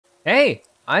Hey,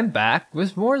 I'm back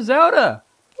with more Zelda.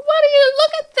 What do you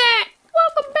look at that?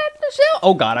 Welcome back to Zelda.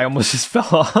 Oh god, I almost just fell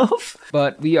off.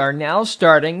 But we are now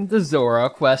starting the Zora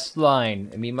quest line,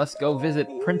 and we must go visit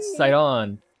Prince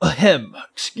Sidon. Ahem,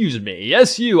 excuse me.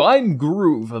 Yes, you. I'm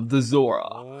Groove of the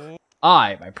Zora.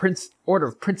 I, by order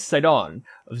of Prince Sidon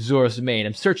of Zora's domain,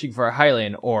 am searching for a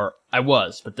Hylian, or I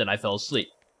was, but then I fell asleep.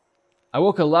 I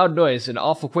woke a loud noise and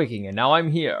awful quaking, and now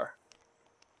I'm here.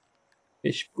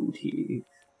 Fish booty.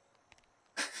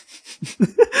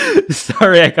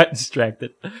 Sorry, I got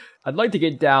distracted. I'd like to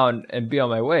get down and be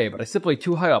on my way, but I'm simply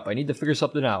too high up. I need to figure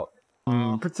something out.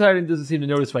 Prince Sidon doesn't seem to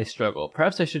notice my struggle.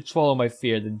 Perhaps I should swallow my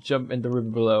fear, then jump in the river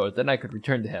below. Then I could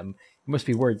return to him. He must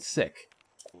be worried sick.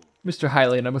 Mr.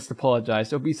 Hylian, I must apologize.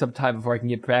 It'll be some time before I can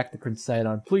get back to Prince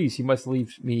Sidon. Please, you must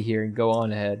leave me here and go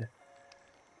on ahead.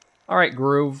 Alright,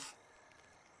 Groove.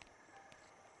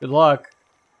 Good luck.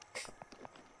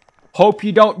 Hope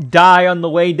you don't die on the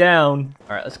way down.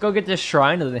 Alright, let's go get this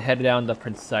shrine and then head down to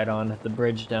Prince Sidon at the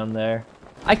bridge down there.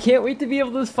 I can't wait to be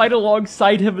able to fight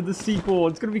alongside him in the sequel.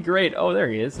 It's gonna be great. Oh, there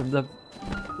he is in the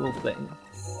little thing.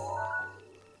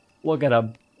 Look at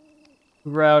him.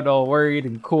 Around all worried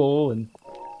and cool. And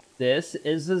this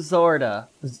is the Zora.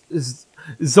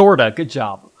 Zora, good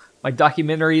job. My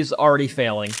documentary is already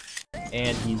failing.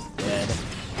 And he's dead.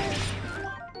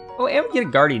 Oh, and we get a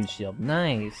Guardian Shield.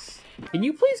 Nice. Can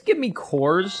you please give me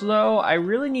cores, though? I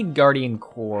really need Guardian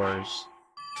cores.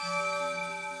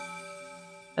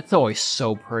 That's always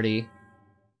so pretty.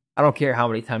 I don't care how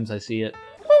many times I see it.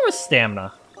 What was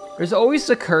stamina? There's always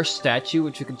the cursed statue,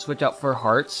 which we can switch out for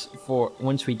hearts for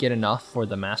once we get enough for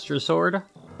the Master Sword.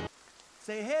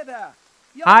 Say hey there.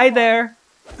 Hi there.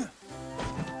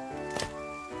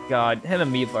 God, him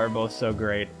and Mipha are both so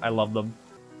great. I love them.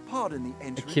 Pardon the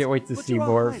entrance, I can't wait to see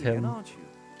more of him. Aren't you?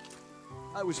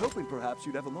 I was hoping perhaps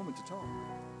you'd have a moment to talk.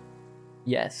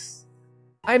 Yes.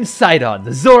 I'm Sidon,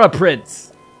 the Zora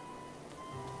Prince.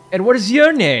 And what is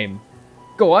your name?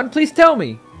 Go on, please tell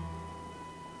me.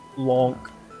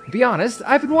 Lonk. Be honest,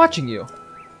 I've been watching you.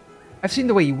 I've seen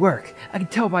the way you work. I can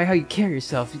tell by how you carry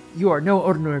yourself. You are no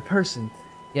ordinary person.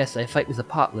 Yes, I fight with a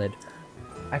pot lid.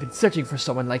 I've been searching for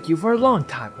someone like you for a long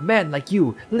time. A man like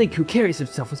you, Link, who carries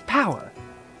himself with power.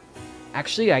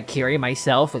 Actually, I carry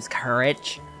myself with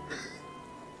courage.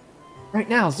 Right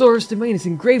now, Zora's domain is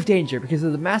in grave danger because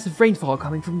of the massive rainfall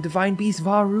coming from Divine Beast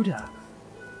Varuda.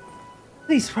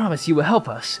 Please promise you will help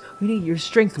us. We need your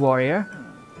strength, warrior.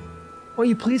 Won't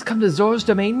you please come to Zora's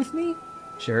domain with me?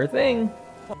 Sure thing.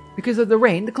 Because of the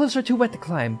rain, the cliffs are too wet to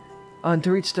climb.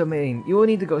 To reach the domain, you will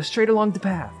need to go straight along the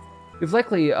path. You've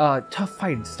likely a tough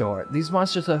fight in store. These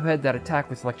monsters have had that attack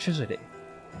with electricity.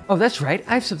 Oh, that's right.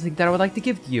 I have something that I would like to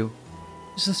give to you.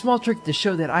 Just a small trick to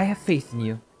show that I have faith in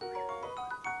you.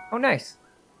 Oh, nice.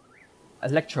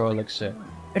 Electro Elixir.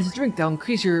 It is a drink that will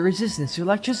increase your resistance to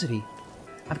electricity.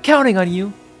 I'm counting on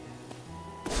you.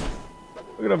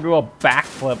 Look at him do a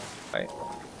backflip. Wait,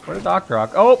 where did Dr.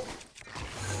 Rock? Oh!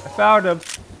 I found him.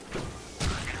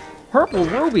 Purple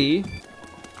Ruby?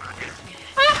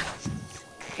 Ah!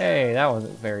 Hey, that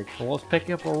wasn't very cool. Let's pick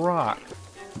up a rock.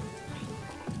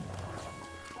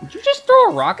 Did you just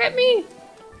throw a rock at me?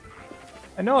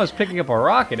 I know I was picking up a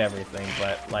rock and everything,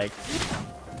 but, like...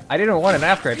 I didn't want it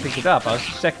after I picked it up. I was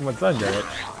just checking what's under it.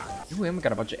 Ooh, we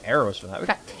got a bunch of arrows from that. We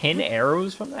got 10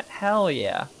 arrows from that? Hell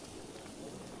yeah.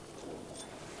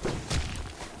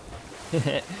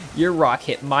 Your rock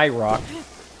hit my rock.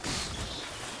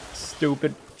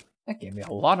 Stupid. That gave me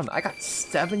a lot of... I got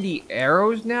 70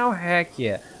 arrows now? Heck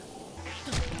yeah.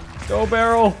 Go,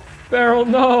 Barrel! Barrel,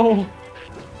 no!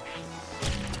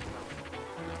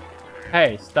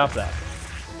 Hey, stop that.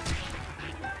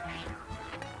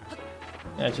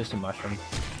 Yeah, it's just a mushroom.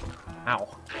 Ow.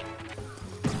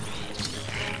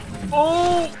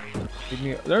 Oh!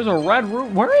 There's a red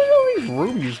ruby. Where are all these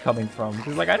rubies coming from?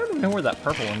 Because, like, I don't even know where that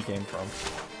purple one came from.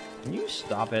 Can you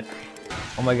stop it?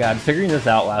 Oh my god, figuring this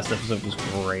out last episode was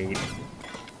great.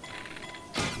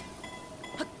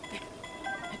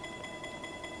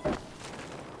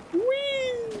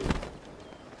 Whee!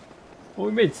 Well,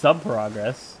 we made some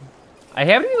progress. I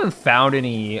haven't even found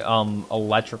any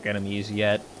electric enemies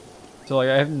yet. So, like,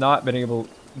 I have not been able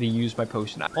to use my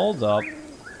potion. Hold up.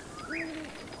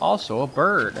 Also a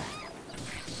bird.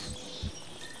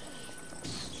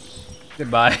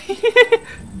 Goodbye.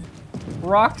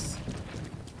 Rocks.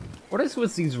 What is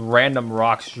with these random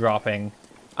rocks dropping?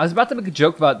 I was about to make a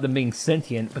joke about them being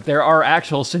sentient, but there are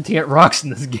actual sentient rocks in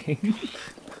this game.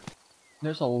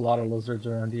 There's a lot of lizards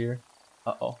around here.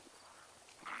 Uh-oh.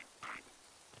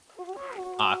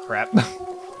 Ah, crap.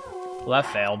 Well, that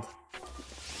failed.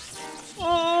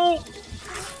 Oh!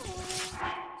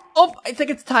 Oh, I think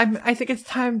it's time. I think it's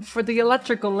time for the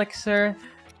electric elixir.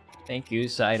 Thank you,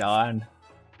 Sidon.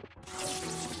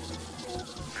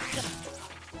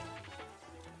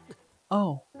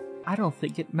 Oh, I don't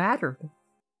think it mattered.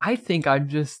 I think I'm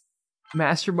just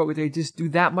Master Mode. They just do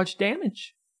that much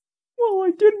damage. Well,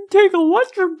 I didn't take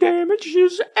electric damage,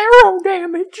 just arrow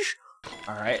damage.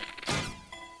 Alright.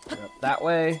 Get up that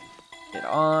way. Get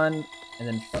on. And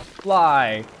then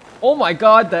fly. Oh my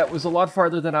god, that was a lot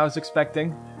farther than I was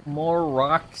expecting. More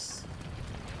rocks.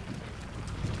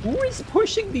 Who is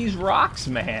pushing these rocks,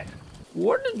 man?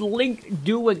 What did Link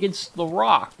do against the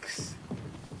rocks?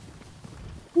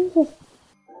 Ooh.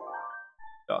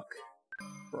 Duck.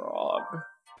 Frog.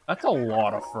 That's a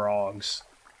lot of frogs.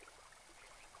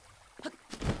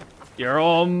 You're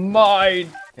all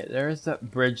mine! Okay, there's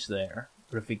that bridge there.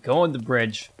 But if we go on the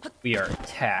bridge, we are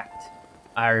attacked.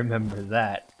 I remember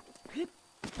that.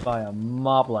 By a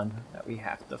moblin that we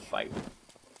have to fight.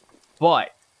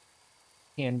 But,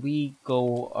 can we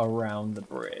go around the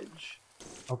bridge?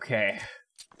 Okay.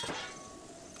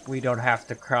 We don't have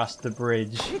to cross the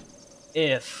bridge.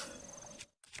 If...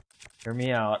 Hear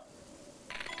me out.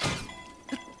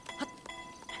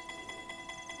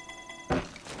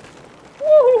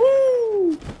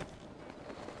 Woohoo!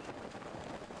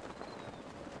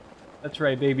 That's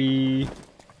right, baby.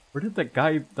 Where did that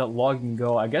guy, that logging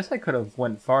go? I guess I could have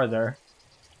went farther.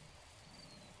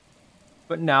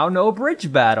 But now no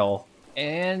bridge battle.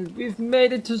 And we've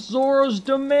made it to Zora's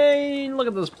domain. Look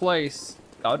at this place.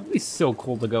 That would be so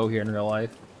cool to go here in real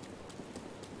life.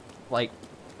 Like,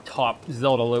 top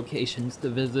Zelda locations to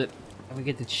visit. And we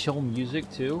get to chill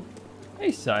music too.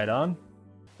 Hey, Sidon.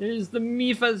 There's the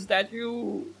Mifa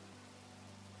statue.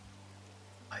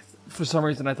 For some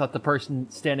reason, I thought the person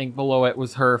standing below it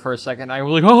was her for a second. I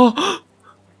was like, oh!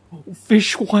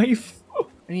 Fishwife! My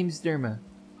name's Derma.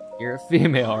 You're a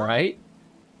female, right?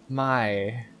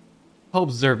 My... How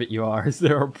observant you are. Is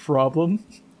there a problem?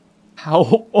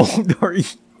 How old are you?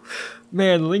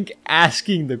 Man, Link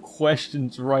asking the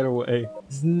questions right away.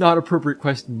 It's not an appropriate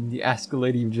question you ask a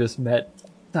lady you just met.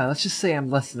 Now, let's just say I'm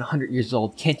less than 100 years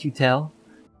old. Can't you tell?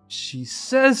 She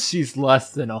says she's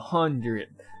less than 100.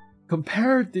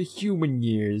 Compared to human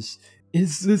years,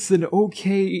 is this an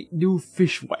okay new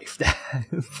fishwife to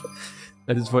have?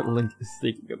 That is what Link is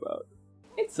thinking about.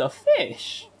 It's a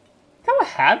fish! Look how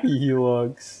happy he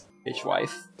looks.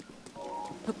 Fishwife.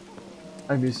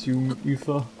 I miss you,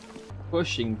 Mifa.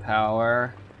 Pushing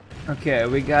power. Okay,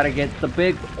 we gotta get the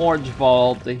big orange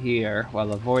ball to here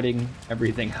while avoiding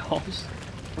everything else.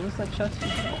 What was that chest?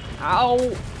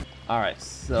 Ow! Alright,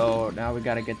 so now we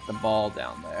gotta get the ball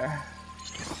down there.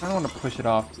 I don't want to push it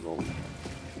off to the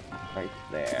right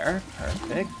there.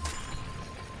 Perfect.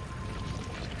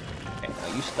 Okay,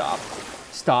 now you stop.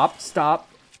 Stop, stop.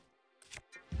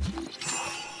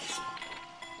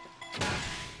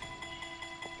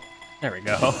 There we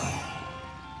go.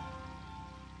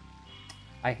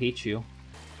 I hate you.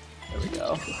 There we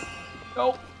go.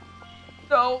 No!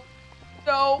 No!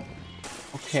 No!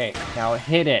 Okay, now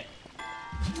hit it.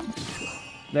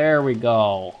 There we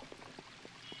go.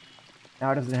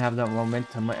 Now it doesn't have that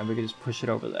momentum, and we can just push it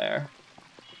over there.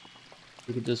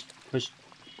 We could just push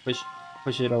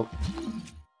it over.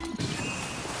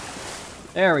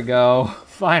 There we go.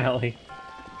 Finally.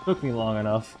 Took me long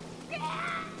enough.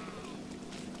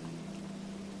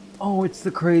 Oh, it's the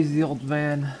crazy old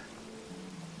man.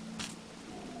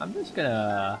 I'm just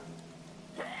gonna...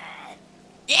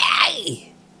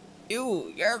 Yay!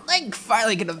 You're Link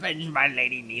finally gonna avenge my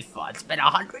lady Mifa. It's been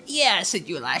 100 years since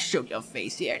you last showed your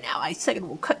face here. Now I second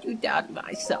will cut you down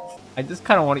myself. I just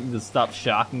kind of want you to stop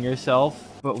shocking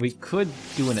yourself, but we could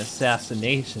do an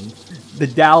assassination. The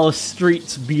Dallas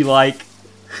streets be like...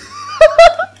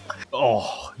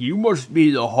 Oh, you must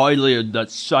be the Highlander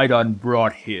that Sidon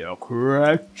brought here,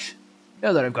 correct?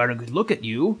 Now that I've got a good look at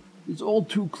you, it's all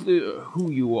too clear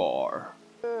who you are.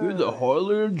 You're the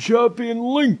Highlander champion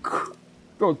Link.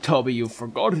 Don't tell me you've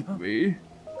forgotten me.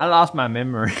 I lost my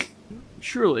memory.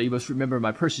 Surely you must remember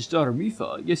my precious daughter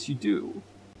Mifa. Yes, you do.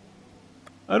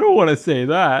 I don't want to say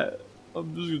that.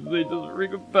 I'm just gonna say it doesn't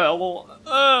ring a bell.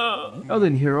 Now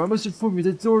then, hero, I must inform you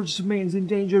that Zora's domain is in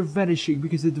danger of vanishing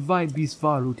because of the divine beast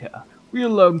Varuta. We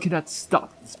alone cannot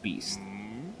stop this beast.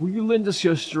 Will you lend us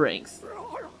your strength?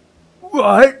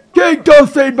 What? King, don't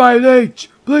fade my age!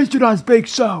 Please do not speak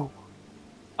so!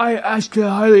 I asked the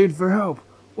Hylian for help.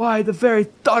 Why, the very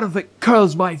thought of it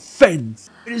curls my fins!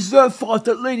 It is their fault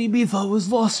that Lady Mifa was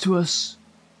lost to us.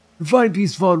 Divine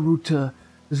beast Varuta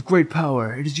has great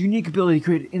power. It has unique ability to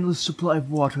create an endless supply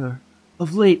of water.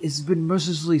 Of late, it has been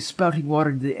mercilessly spouting water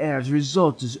into the air. As a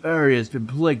result, this area has been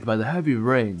plagued by the heavy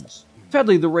rains.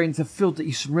 Sadly, the rains have filled the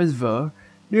eastern reservoir,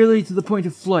 nearly to the point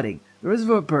of flooding. The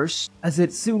reservoir bursts, as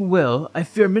it soon will. I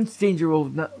fear immense danger will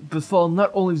befall not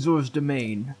only Zora's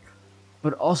domain,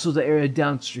 but also the area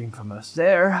downstream from us.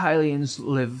 There, Hylians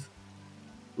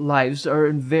lives are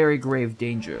in very grave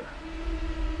danger.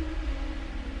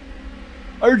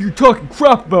 I heard you talking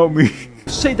crap about me.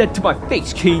 Say that to my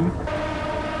face, King.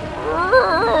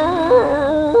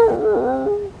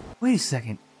 Wait a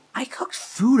second. I cooked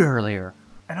food earlier,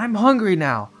 and I'm hungry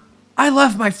now. I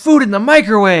left my food in the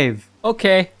microwave.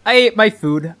 Okay, I ate my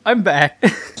food. I'm back.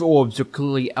 The orbs are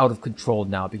clearly out of control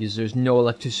now because there's no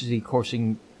electricity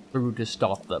coursing through to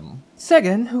stop them.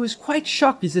 Segan, who is quite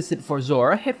shock resistant for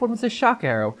Zora, hit one with a shock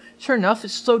arrow. Sure enough, it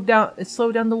slowed down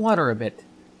the water a bit.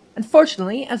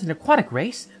 Unfortunately, as an aquatic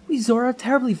race, we Zora are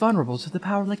terribly vulnerable to the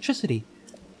power of electricity.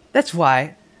 That's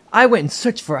why I went and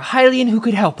searched for a Hylian who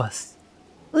could help us.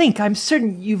 Link, I'm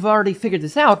certain you've already figured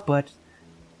this out, but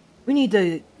we need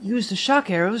to use the shock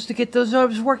arrows to get those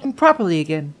orbs working properly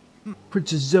again.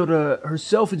 Princess Zora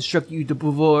herself instructed you to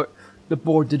board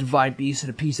the divine beast and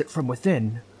appease it from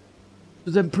within.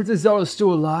 So then Princess Zora's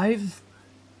still alive?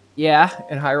 Yeah,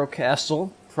 in Hyrule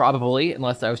Castle. Probably,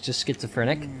 unless I was just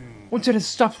schizophrenic. Once it has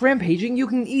stopped rampaging, you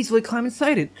can easily climb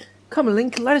inside it. Come,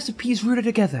 Link, let us appease Ruta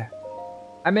together.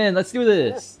 I'm in, let's do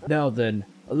this. Now then,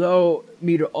 allow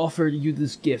me to offer you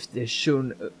this gift as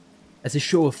a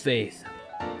show of faith.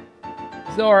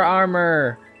 Zora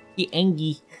armor!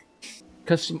 Iengi.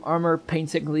 Custom armor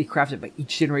painstakingly crafted by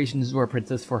each generation Zora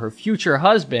princess for her future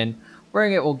husband.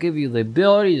 Wearing it will give you the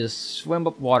ability to swim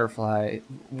up waterflies.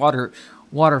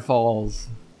 Waterflies.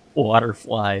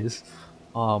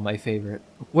 Oh, my favorite.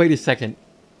 Wait a second.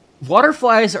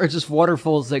 Waterflies are just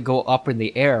waterfalls that go up in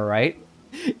the air, right?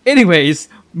 Anyways,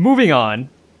 moving on.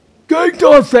 King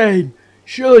Darthane!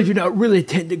 Surely you do not really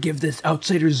intend to give this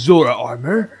outsider Zora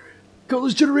armor?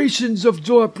 Countless generations of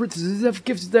Zora princesses have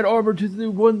gifted that armor to the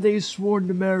one they sworn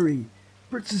to marry.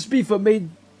 Princess Mifa made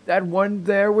that one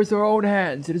there with her own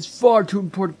hands. It is far too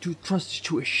important to trust it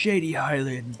to a shady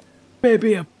Hylian.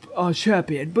 Maybe a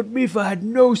champion, but Mifa had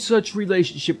no such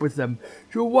relationship with them,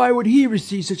 so why would he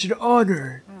receive such an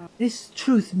honor? This is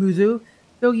truth, Muzu.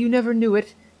 Though you never knew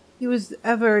it, he was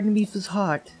ever in Mifa's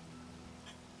heart.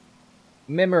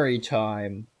 Memory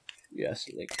time. Yes,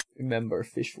 like, remember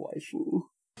Fish Waifu.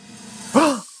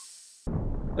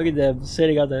 Look at them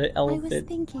sitting on the elephant. I was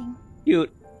thinking.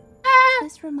 Cute.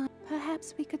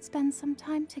 Perhaps we could spend some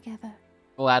time together.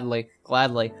 Gladly,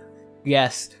 gladly.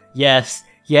 Yes, yes,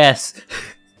 yes.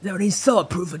 Without any solid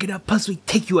proof, I cannot possibly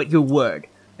take you at your word.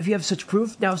 If you have such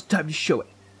proof, now it's time to show it.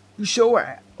 You show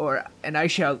and I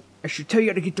shall tell you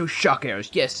how to get those shock arrows.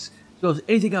 Yes. So if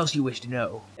anything else you wish to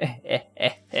know.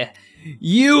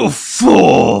 You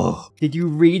fool! Did you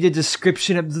read the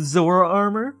description of the Zora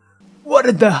armor? What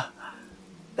in the?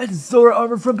 That's Zora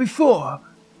armor from before.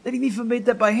 Lady Mifa made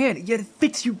that by hand, yet it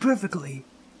fits you perfectly.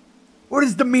 What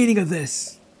is the meaning of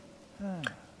this?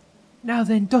 Now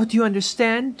then, don't you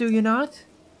understand, do you not?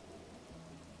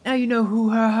 Now you know who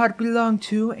her heart belonged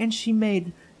to, and she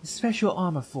made the special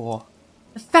armor for.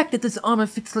 The fact that this armor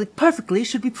fits like perfectly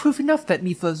should be proof enough that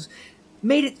Mifa's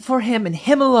made it for him and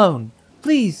him alone.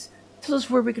 Please, tell us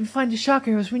where we can find the shock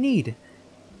arrows we need.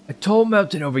 A tall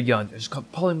mountain over yonder is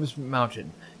called Polymus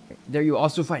Mountain. There you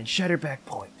also find Shatterback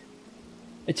Point.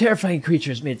 A terrifying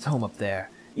creature has made its home up there.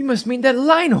 You must mean that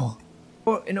Lionel!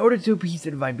 In order to appease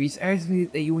the divine beast, I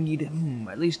estimate that you will need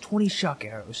at least 20 shock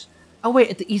arrows. I'll wait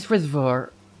at the East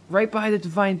Reservoir, right by the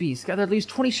divine beast. Gather at least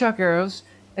 20 shock arrows,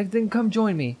 and then come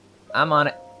join me. I'm on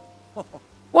it.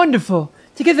 Wonderful!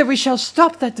 Together we shall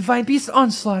stop that divine beast's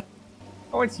onslaught!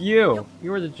 Oh, it's you!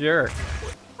 You were the jerk.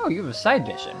 Oh, you have a side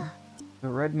mission. The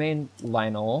red mane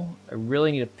Lionel. I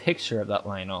really need a picture of that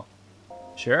Lionel.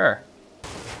 Sure.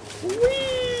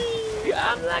 Whee!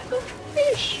 I'm like a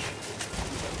fish!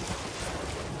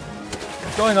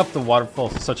 Going up the waterfall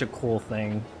is such a cool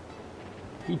thing.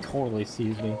 He totally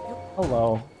sees me.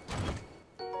 Hello.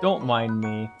 Don't mind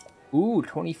me. Ooh,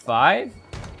 25?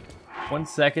 1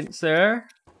 second, sir.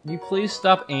 Can you please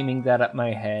stop aiming that at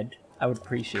my head? I would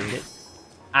appreciate it.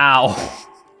 Ow!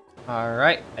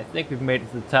 Alright, I think we've made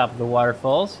it to the top of the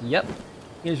waterfalls. Yep.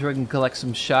 Here's where we can collect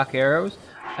some shock arrows.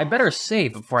 I better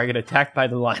save before I get attacked by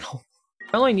the Lionel.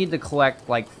 I only need to collect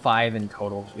like 5 in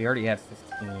total. We already have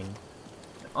 15.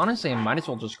 Honestly, I might as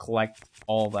well just collect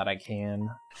all that I can.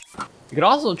 You could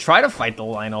also try to fight the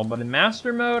Lionel, but in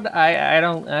Master Mode, I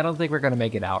don't think we're gonna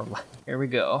make it out. Here we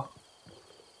go.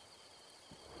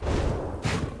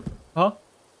 Huh?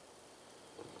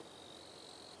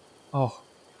 Oh.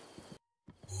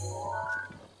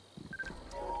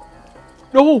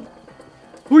 No!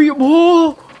 Who are you?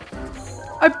 Oh!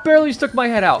 I barely stuck my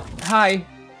head out. Hi.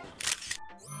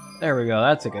 There we go.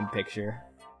 That's a good picture.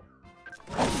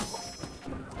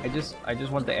 I just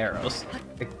want the arrows.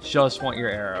 I just want your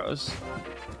arrows.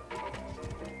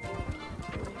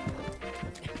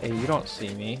 Hey, you don't see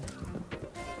me.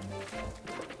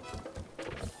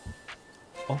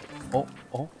 Oh, oh,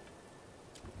 oh.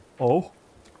 Oh.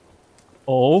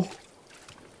 Oh.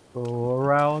 Go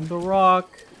around the rock.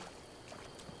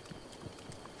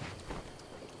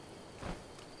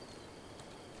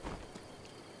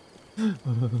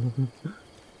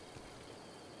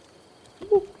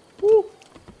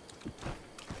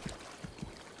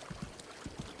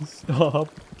 Stop.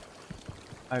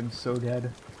 I'm so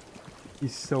dead.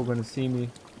 He's still gonna see me.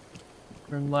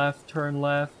 Turn left, turn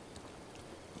left.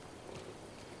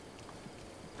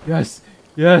 Yes,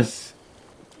 yes!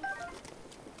 How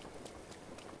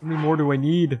many more do I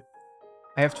need?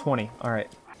 I have 20,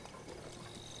 alright.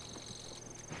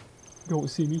 Don't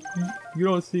see me. You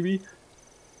don't see me.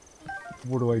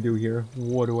 What do I do here?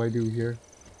 What do I do here?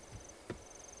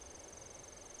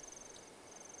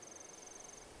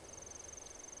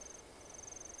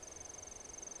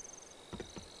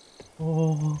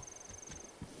 Oh.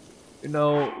 You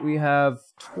know, we have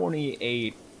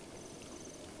 28.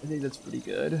 I think that's pretty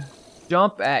good.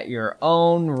 Jump at your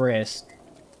own risk.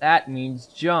 That means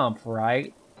jump,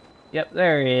 right? Yep,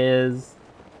 there he is.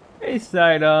 Hey,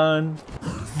 Sidon.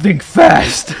 Think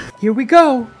fast! Here we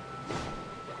go!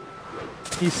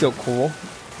 He's so cool.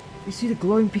 You see the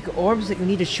glowing peak orbs that you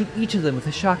need to shoot each of them with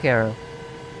a shock arrow.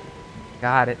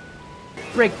 Got it.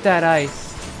 Break that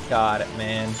ice. Got it,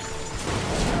 man.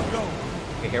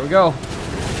 Okay, here we go.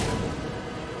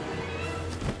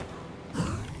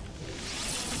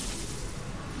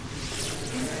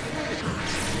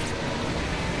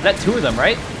 Is that 2 of them,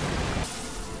 right?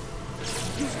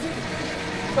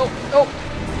 Oh, oh.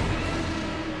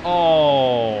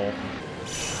 Oh.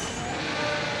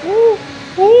 Woo,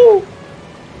 woo.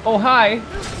 Oh, hi.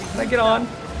 Can I get on?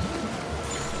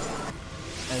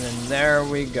 And then there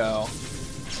we go.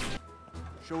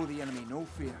 Show the enemy no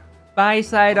fear. Bye, I'll see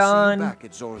Sidon. you back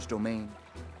at Zora's domain.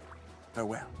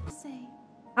 Farewell. Say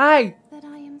Hi. that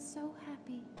I am so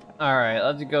happy. Alright,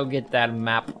 let's go get that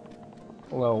map.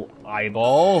 Hello,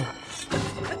 eyeball.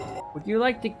 Would you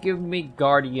like to give me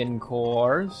guardian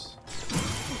cores?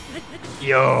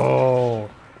 Yo!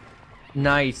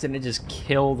 Nice, and it just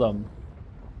killed them.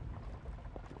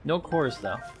 No cores,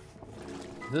 though.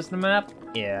 Is this the map?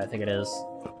 Yeah, I think it is.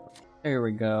 There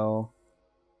we go.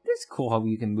 It's cool how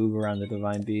you can move around the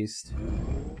Divine Beast.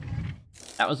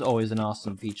 That was always an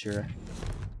awesome feature.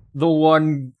 The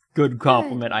one good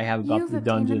compliment I have about the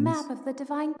dungeons. Map of the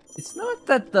divine. It's not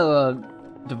that the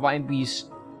Divine Beasts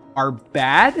are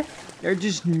bad, they're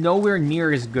just nowhere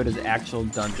near as good as actual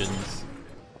dungeons.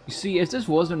 You see, if this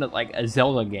wasn't like a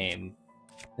Zelda game,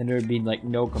 then there would be like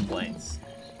no complaints,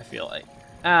 I feel like.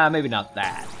 Maybe not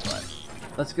that, but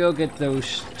let's go get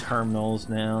those terminals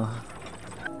now.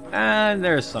 And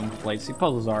there's some complaints. The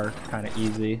puzzles are kind of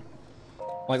easy.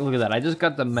 Like, look at that. I just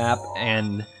got the map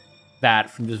and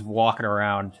that from just walking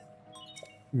around.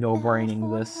 No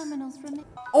braining this.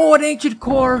 Oh, an ancient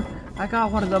core! I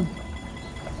got one of them.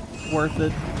 Worth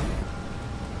it.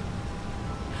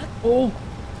 Oh,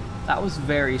 that was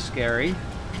very scary.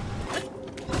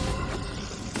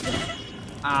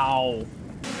 Ow.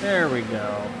 There we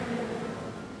go.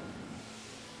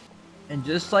 And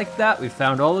just like that, we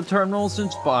found all the terminals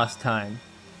since boss time.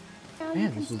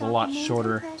 Man, this is a lot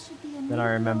shorter than I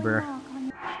remember.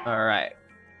 Alright.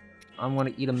 I'm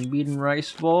gonna eat a meat and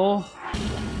rice bowl.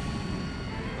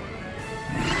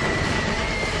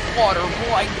 Water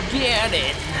boy, get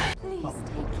it! Please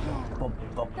take care.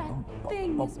 That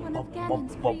thing is one of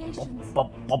Ganon's creations. I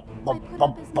put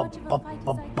up as much of a fight as I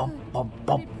could,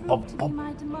 but it proved to be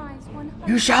my demise 100.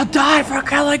 You shall die for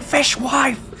killing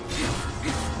Fishwife!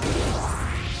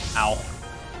 Ow.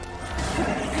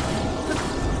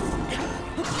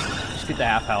 Just get the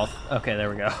half health. Okay, there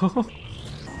we go.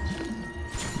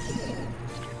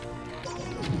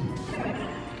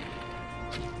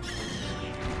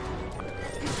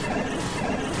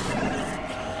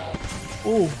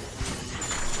 Oh.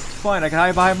 Fine, I can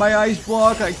hide behind my ice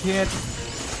block. I can't.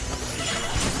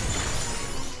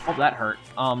 Oh, that hurt.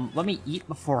 Let me eat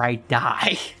before I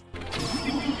die.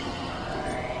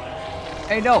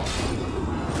 Hey, no.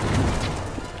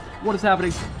 What is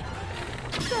happening?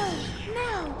 Go,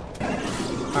 now!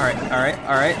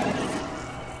 Alright.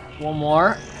 One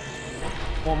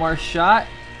more shot,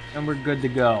 and we're good to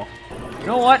go. You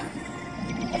know what?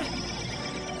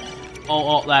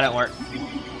 Oh, that didn't work.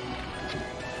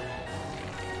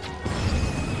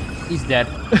 He's dead.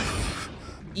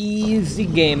 Easy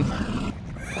game.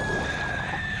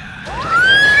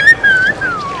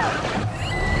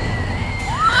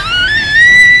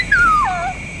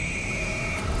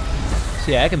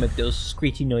 Actually, I can make those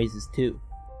screechy noises too.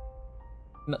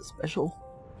 I'm not special.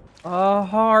 A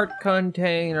heart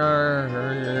container.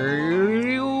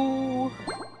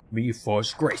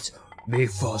 Mifa's grace.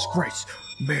 Mifa's grace.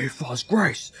 Mifa's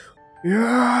grace.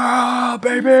 Yeah,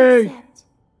 baby! Accept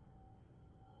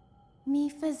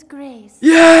Mifa's grace.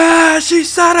 Yeah, she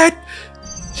said it!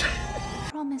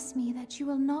 Promise me that you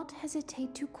will not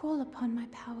hesitate to call upon my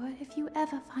power if you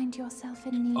ever find yourself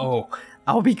in need. Oh,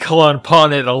 I'll be calling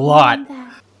upon it a lot. And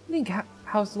that Link,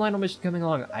 how's the Lionel mission coming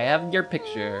along? I have your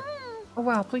picture. Oh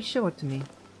wow, please show it to me.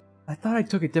 I thought I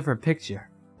took a different picture.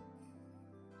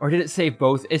 Or did it save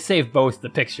both? It saved both the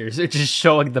pictures. It's just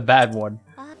showing the bad one.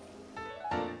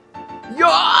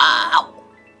 Yeah!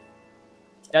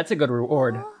 That's a good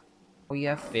reward. Oh, you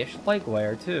have fish like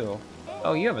Lair too.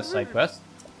 Oh, you have a side quest.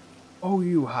 Oh,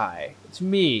 you hi. It's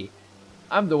me.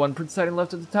 I'm the one presiding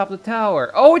left at the top of the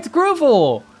tower. Oh, it's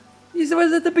Groovle! He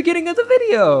was at the beginning of the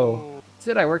video.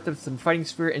 Said I worked up some fighting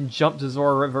spirit and jumped to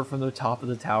Zora River from the top of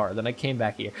the tower. Then I came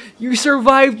back here. You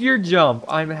survived your jump.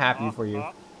 I'm happy for you.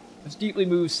 I was deeply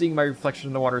moved seeing my reflection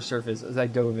on the water surface as I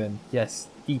dove in. Yes,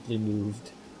 deeply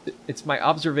moved. It's my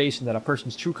observation that a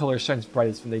person's true color shines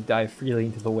brightest when they dive freely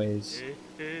into the waves.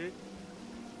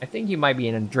 I think you might be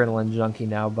an adrenaline junkie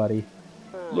now, buddy.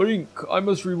 Link, I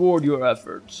must reward your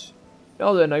efforts.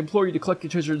 Now then, I implore you to collect the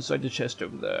treasure inside the chest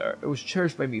over there. It was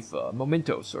cherished by Mifa, a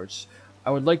memento of sorts.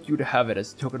 I would like you to have it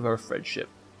as a token of our friendship.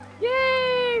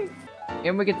 Yay!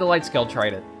 And we get the light scale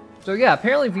trident. So yeah,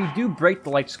 apparently if you do break the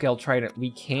light scale trident,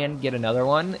 we can get another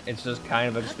one. It's just kind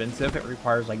of expensive. It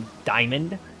requires like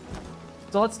diamond.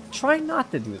 So let's try not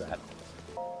to do that.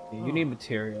 You need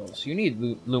materials. You need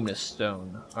luminous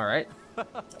stone. Alright.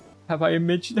 Have I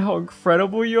mentioned how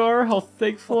incredible you are? How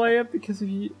thankful I am because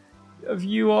of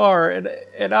you are,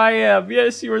 and I am.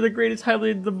 Yes, you are the greatest,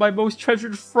 highly my most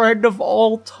treasured friend of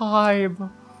all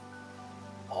time.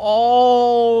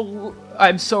 Oh,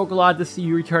 I'm so glad to see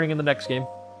you returning in the next game.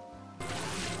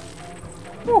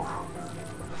 Whew.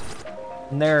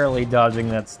 Narrowly dodging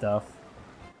that stuff.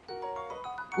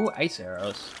 Ooh, ice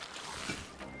arrows.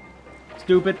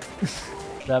 Stupid.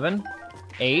 7,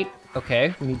 8.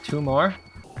 Okay, we need 2 more.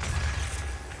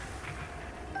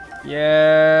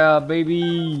 Yeah,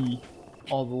 baby!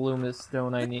 All the luminous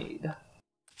stone I need.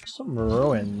 Some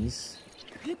ruins.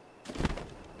 If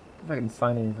I can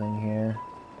find anything here.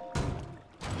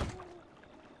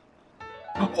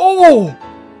 Oh!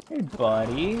 Hey,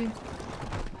 buddy.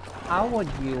 How would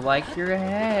you like your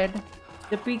head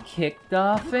to be kicked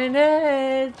off an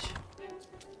edge?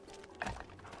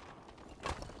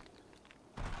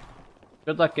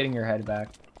 Good luck getting your head back.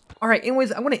 Alright,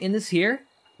 anyways, I'm gonna end this here.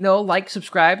 No, like,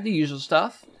 subscribe, the usual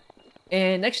stuff.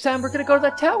 And next time we're gonna go to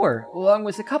that tower, along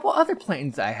with a couple other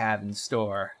plans I have in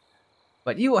store.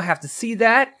 But you will have to see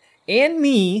that, and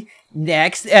me,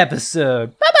 next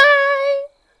episode. Bye!